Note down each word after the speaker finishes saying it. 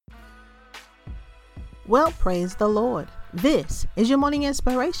Well, praise the Lord. This is your morning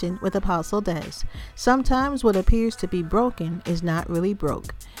inspiration with Apostle Des. Sometimes what appears to be broken is not really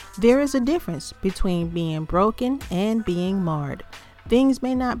broke. There is a difference between being broken and being marred. Things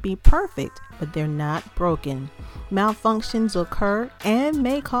may not be perfect, but they're not broken. Malfunctions occur and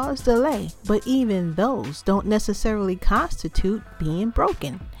may cause delay, but even those don't necessarily constitute being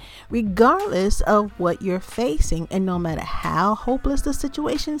broken. Regardless of what you're facing, and no matter how hopeless the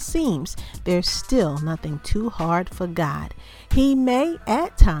situation seems, there's still nothing too hard for God. He may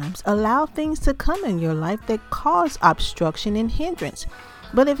at times allow things to come in your life that cause obstruction and hindrance.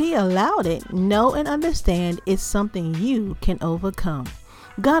 But if He allowed it, know and understand it's something you can overcome.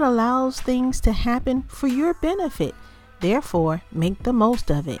 God allows things to happen for your benefit. Therefore, make the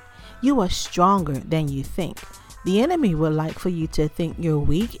most of it. You are stronger than you think. The enemy would like for you to think you're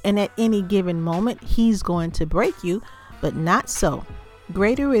weak, and at any given moment, he's going to break you, but not so.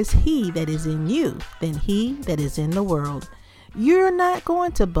 Greater is He that is in you than he that is in the world. You're not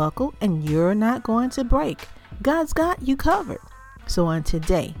going to buckle, and you're not going to break. God's got you covered. So on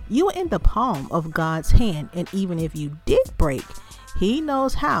today, you are in the palm of God's hand, and even if you did break, He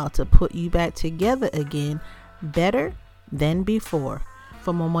knows how to put you back together again better than before.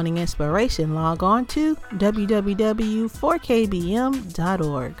 For more morning inspiration, log on to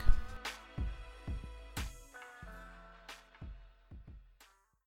www.4kbm.org.